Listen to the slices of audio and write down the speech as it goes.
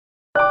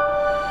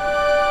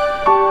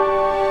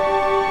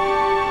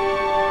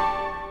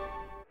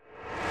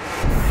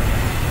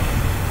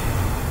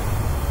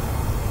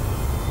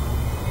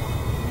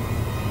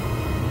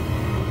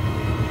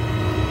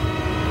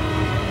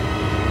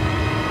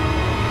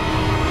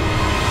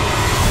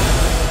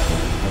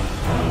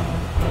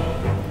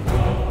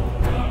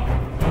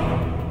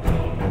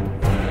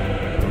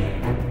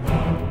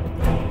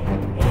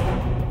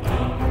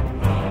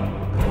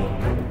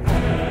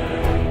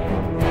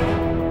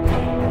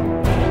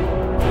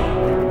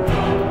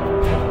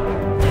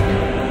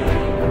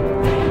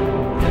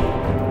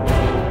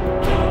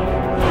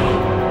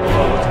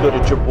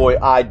good? It's your boy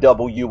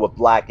IW of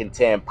Black and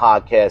Tan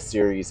podcast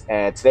series,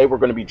 and today we're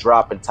going to be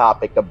dropping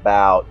topic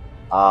about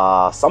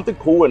something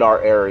cool in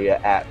our area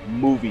at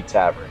Movie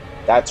Tavern.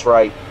 That's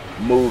right,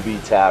 Movie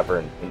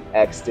Tavern in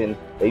Exton.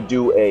 They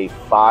do a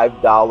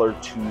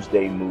 $5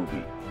 Tuesday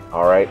movie.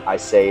 All right, I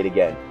say it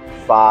again,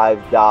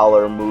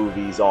 $5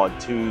 movies on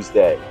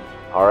Tuesday.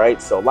 All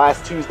right, so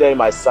last Tuesday,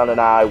 my son and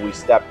I, we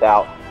stepped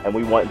out and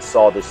we went and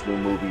saw this new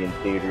movie in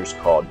theaters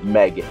called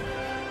Megan.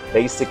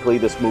 Basically,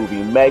 this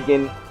movie,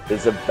 Megan,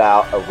 is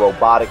about a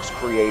robotics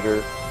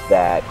creator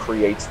that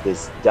creates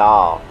this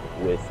doll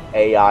with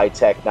AI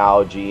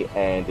technology,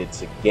 and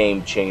it's a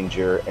game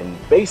changer. And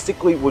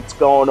basically what's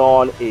going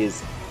on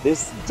is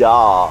this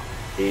doll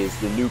is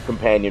the new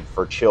companion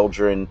for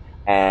children,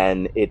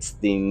 and it's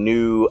the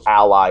new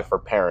ally for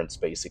parents,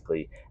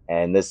 basically.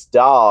 And this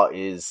doll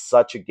is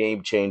such a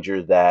game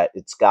changer that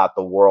it's got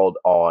the world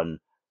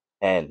on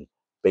end,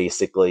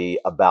 basically,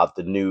 about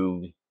the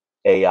new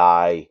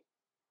AI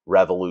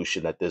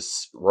revolution that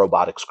this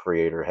robotics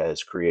creator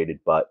has created.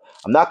 But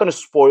I'm not going to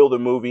spoil the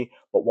movie.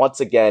 But once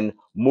again,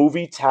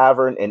 Movie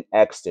Tavern in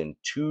Exton.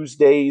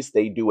 Tuesdays,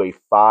 they do a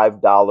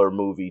 $5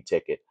 movie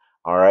ticket.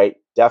 All right.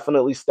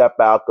 Definitely step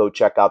out. Go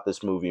check out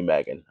this movie,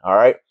 Megan. All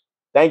right.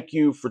 Thank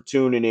you for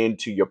tuning in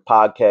to your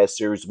podcast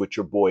series with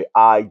your boy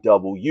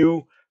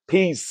IW.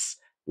 Peace,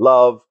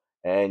 love,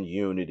 and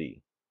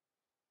unity.